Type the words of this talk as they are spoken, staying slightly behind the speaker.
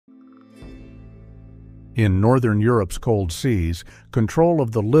In Northern Europe's cold seas, control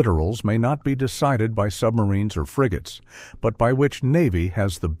of the littorals may not be decided by submarines or frigates, but by which navy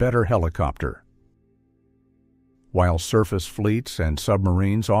has the better helicopter. While surface fleets and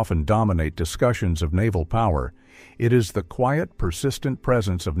submarines often dominate discussions of naval power, it is the quiet, persistent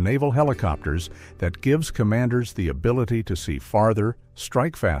presence of naval helicopters that gives commanders the ability to see farther,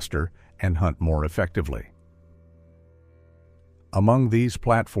 strike faster, and hunt more effectively. Among these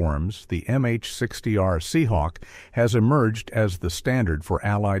platforms, the MH-60R Seahawk has emerged as the standard for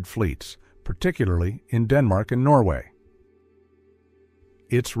Allied fleets, particularly in Denmark and Norway.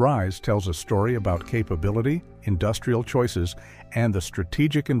 Its rise tells a story about capability, industrial choices, and the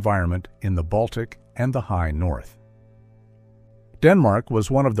strategic environment in the Baltic and the High North. Denmark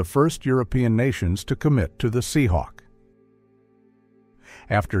was one of the first European nations to commit to the Seahawk.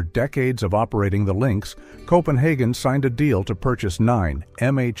 After decades of operating the Lynx, Copenhagen signed a deal to purchase 9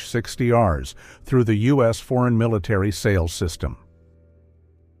 MH-60Rs through the U.S. Foreign Military Sales System.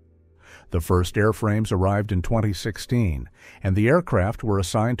 The first airframes arrived in 2016, and the aircraft were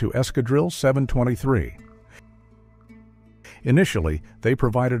assigned to Escadrille 723. Initially, they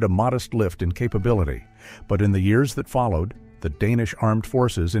provided a modest lift in capability, but in the years that followed, the Danish armed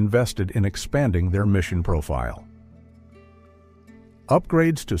forces invested in expanding their mission profile.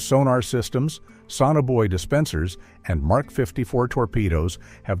 Upgrades to sonar systems, sonobuoy dispensers, and Mark 54 torpedoes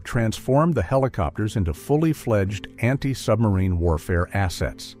have transformed the helicopters into fully fledged anti-submarine warfare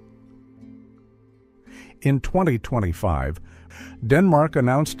assets. In 2025, Denmark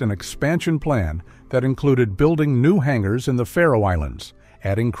announced an expansion plan that included building new hangars in the Faroe Islands,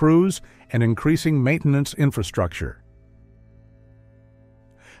 adding crews, and increasing maintenance infrastructure.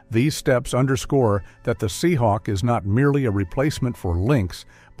 These steps underscore that the Seahawk is not merely a replacement for Lynx,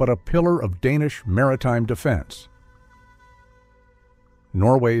 but a pillar of Danish maritime defense.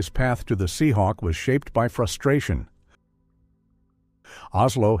 Norway's path to the Seahawk was shaped by frustration.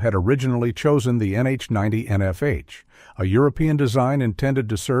 Oslo had originally chosen the NH-90 NFH, a European design intended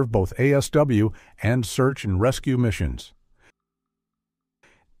to serve both ASW and search and rescue missions.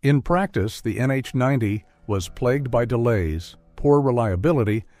 In practice, the NH-90 was plagued by delays, poor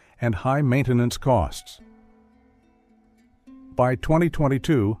reliability, and high maintenance costs. By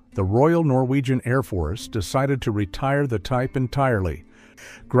 2022, the Royal Norwegian Air Force decided to retire the type entirely,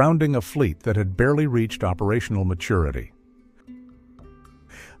 grounding a fleet that had barely reached operational maturity.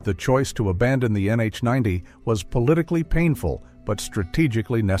 The choice to abandon the NH-90 was politically painful but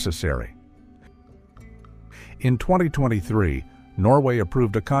strategically necessary. In 2023, Norway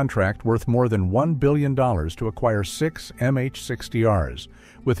approved a contract worth more than $1 billion to acquire 6 MH-60Rs,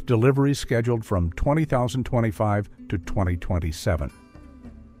 with deliveries scheduled from 2025 to 2027.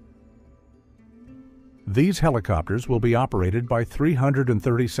 These helicopters will be operated by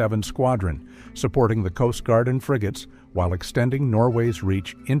 337 Squadron, supporting the Coast Guard and frigates while extending Norway's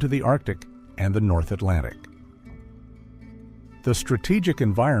reach into the Arctic and the North Atlantic. The strategic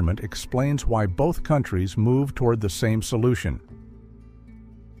environment explains why both countries move toward the same solution.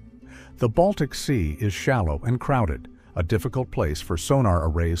 The Baltic Sea is shallow and crowded, a difficult place for sonar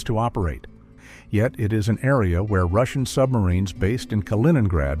arrays to operate. Yet it is an area where Russian submarines based in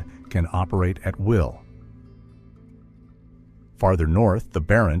Kaliningrad can operate at will. Farther north, the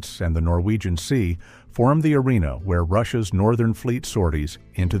Barents and the Norwegian Sea form the arena where Russia's Northern Fleet sorties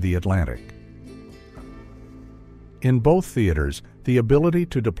into the Atlantic. In both theaters, the ability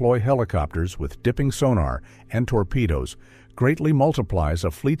to deploy helicopters with dipping sonar and torpedoes greatly multiplies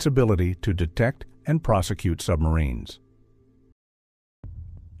a fleet's ability to detect and prosecute submarines.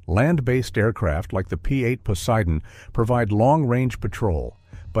 Land-based aircraft like the P-8 Poseidon provide long-range patrol,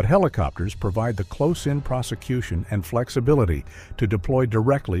 but helicopters provide the close-in prosecution and flexibility to deploy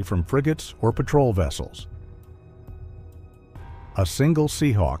directly from frigates or patrol vessels. A single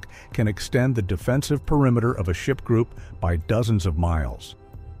Seahawk can extend the defensive perimeter of a ship group by dozens of miles,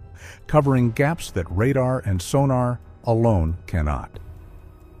 covering gaps that radar and sonar alone cannot.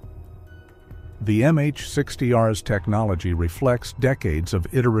 The MH-60R's technology reflects decades of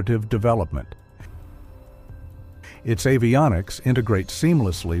iterative development. Its avionics integrate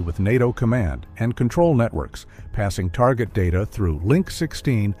seamlessly with NATO command and control networks, passing target data through Link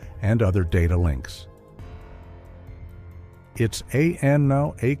 16 and other data links. Its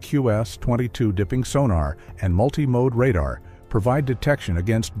ANO AQS-22 dipping sonar and multi-mode radar provide detection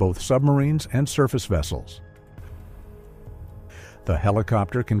against both submarines and surface vessels. The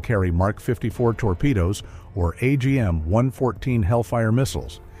helicopter can carry Mark 54 torpedoes or AGM-114 Hellfire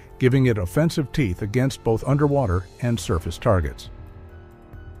missiles, giving it offensive teeth against both underwater and surface targets.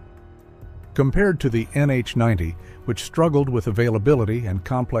 Compared to the NH-90, which struggled with availability and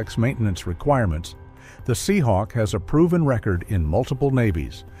complex maintenance requirements, The Seahawk has a proven record in multiple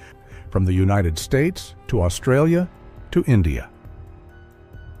navies, from the United States to Australia to India.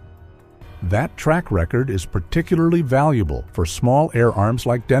 That track record is particularly valuable for small air arms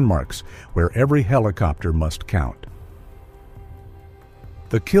like Denmark's, where every helicopter must count.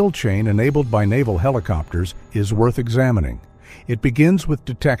 The kill chain enabled by naval helicopters is worth examining. It begins with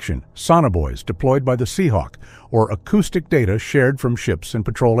detection, sonobuoys deployed by the Seahawk, or acoustic data shared from ships and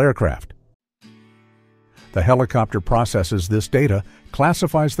patrol aircraft. The helicopter processes this data,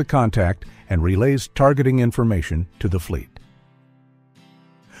 classifies the contact, and relays targeting information to the fleet.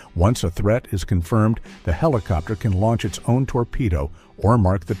 Once a threat is confirmed, the helicopter can launch its own torpedo or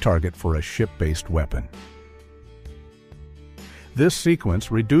mark the target for a ship-based weapon. This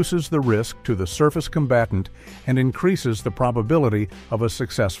sequence reduces the risk to the surface combatant and increases the probability of a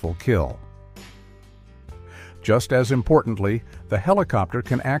successful kill. Just as importantly, the helicopter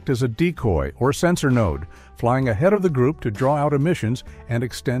can act as a decoy or sensor node, flying ahead of the group to draw out emissions and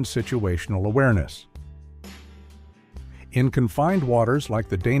extend situational awareness. In confined waters like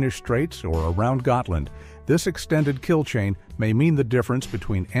the Danish Straits or around Gotland, this extended kill chain may mean the difference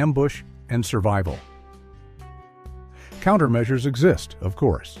between ambush and survival. Countermeasures exist, of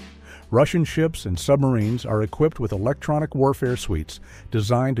course. Russian ships and submarines are equipped with electronic warfare suites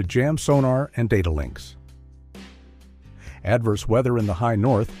designed to jam sonar and datalinks. Adverse weather in the high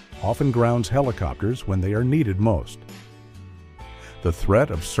north often grounds helicopters when they are needed most. The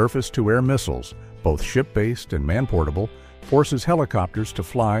threat of surface-to-air missiles, both ship-based and man-portable, forces helicopters to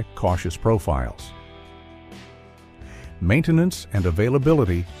fly cautious profiles. Maintenance and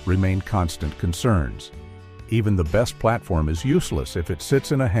availability remain constant concerns. Even the best platform is useless if it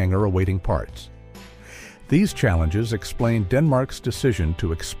sits in a hangar awaiting parts. These challenges explain Denmark's decision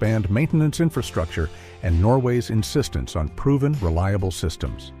to expand maintenance infrastructure and Norway's insistence on proven, reliable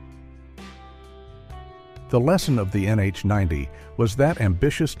systems. The lesson of the NH-90 was that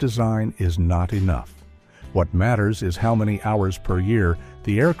ambitious design is not enough. What matters is how many hours per year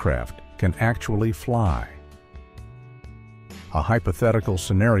the aircraft can actually fly. A hypothetical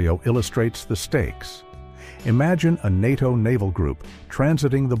scenario illustrates the stakes. Imagine a NATO naval group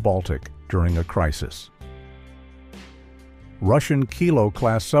transiting the Baltic during a crisis. Russian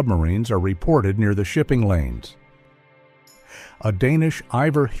Kilo-class submarines are reported near the shipping lanes. A Danish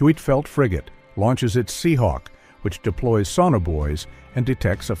Iver Huitfeldt frigate launches its Seahawk, which deploys sonobuoys and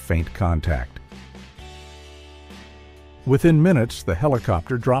detects a faint contact. Within minutes, the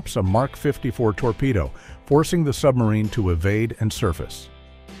helicopter drops a Mark 54 torpedo, forcing the submarine to evade and surface.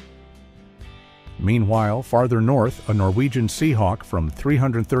 Meanwhile, farther north, a Norwegian Seahawk from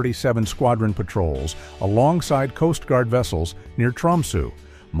 337 squadron patrols alongside Coast Guard vessels near Tromsø,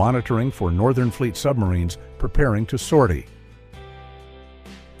 monitoring for Northern Fleet submarines preparing to sortie.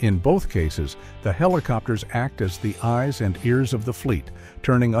 In both cases, the helicopters act as the eyes and ears of the fleet,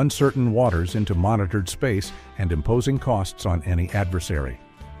 turning uncertain waters into monitored space and imposing costs on any adversary.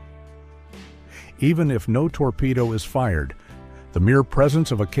 Even if no torpedo is fired, the mere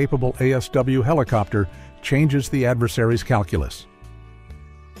presence of a capable ASW helicopter changes the adversary's calculus.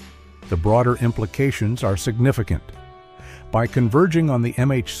 The broader implications are significant. By converging on the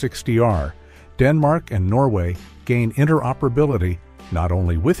MH-60R, Denmark and Norway gain interoperability not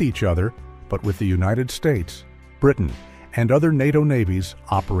only with each other, but with the United States, Britain, and other NATO navies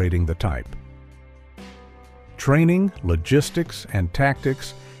operating the type. Training, logistics, and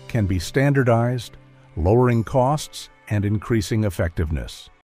tactics can be standardized, lowering costs and increasing effectiveness.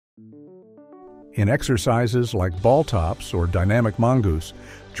 In exercises like Balltops or Dynamic Mongoose,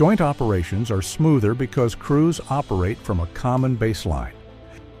 joint operations are smoother because crews operate from a common baseline.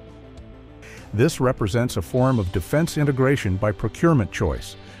 This represents a form of defense integration by procurement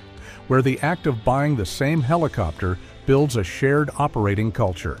choice, where the act of buying the same helicopter builds a shared operating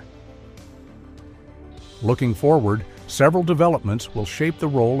culture. Looking forward, several developments will shape the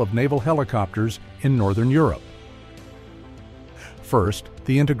role of naval helicopters in Northern Europe. First,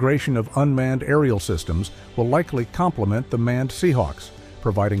 the integration of unmanned aerial systems will likely complement the manned Seahawks,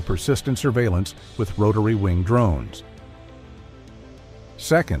 providing persistent surveillance with rotary wing drones.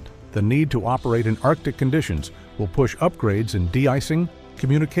 Second, the need to operate in Arctic conditions will push upgrades in de-icing,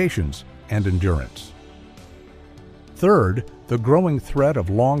 communications, and endurance. Third, the growing threat of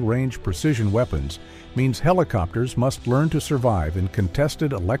long-range precision weapons means helicopters must learn to survive in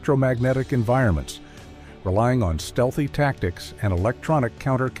contested electromagnetic environments, relying on stealthy tactics and electronic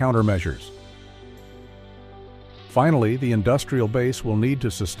countermeasures. Finally, the industrial base will need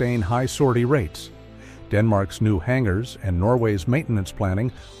to sustain high sortie rates. Denmark's new hangars and Norway's maintenance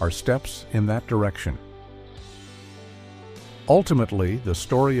planning are steps in that direction. Ultimately, the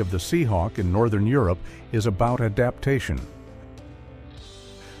story of the Seahawk in Northern Europe is about adaptation.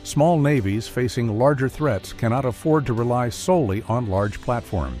 Small navies facing larger threats cannot afford to rely solely on large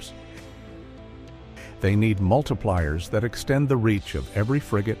platforms. They need multipliers that extend the reach of every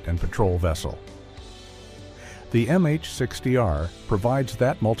frigate and patrol vessel. The MH-60R provides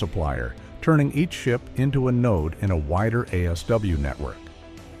that multiplier, turning each ship into a node in a wider ASW network.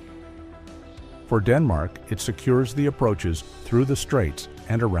 For Denmark, it secures the approaches through the straits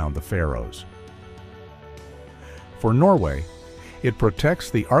and around the Faroes. For Norway, it protects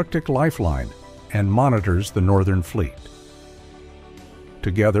the Arctic lifeline and monitors the Northern Fleet.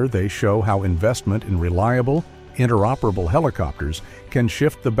 Together, they show how investment in reliable, interoperable helicopters can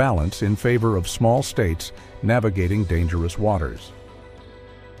shift the balance in favor of small states navigating dangerous waters.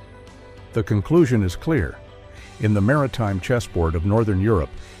 The conclusion is clear. In the maritime chessboard of Northern Europe,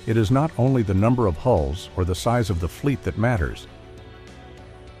 it is not only the number of hulls or the size of the fleet that matters.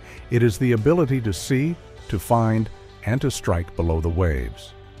 It is the ability to see, to find, and to strike below the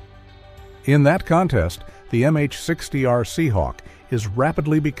waves. In that contest, the MH-60R Seahawk is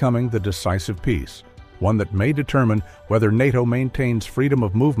rapidly becoming the decisive piece, one that may determine whether NATO maintains freedom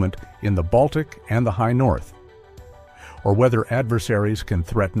of movement in the Baltic and the High North, or whether adversaries can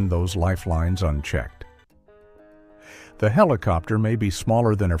threaten those lifelines unchecked. The helicopter may be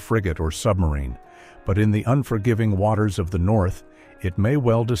smaller than a frigate or submarine, but in the unforgiving waters of the North, it may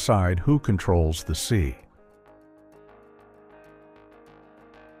well decide who controls the sea.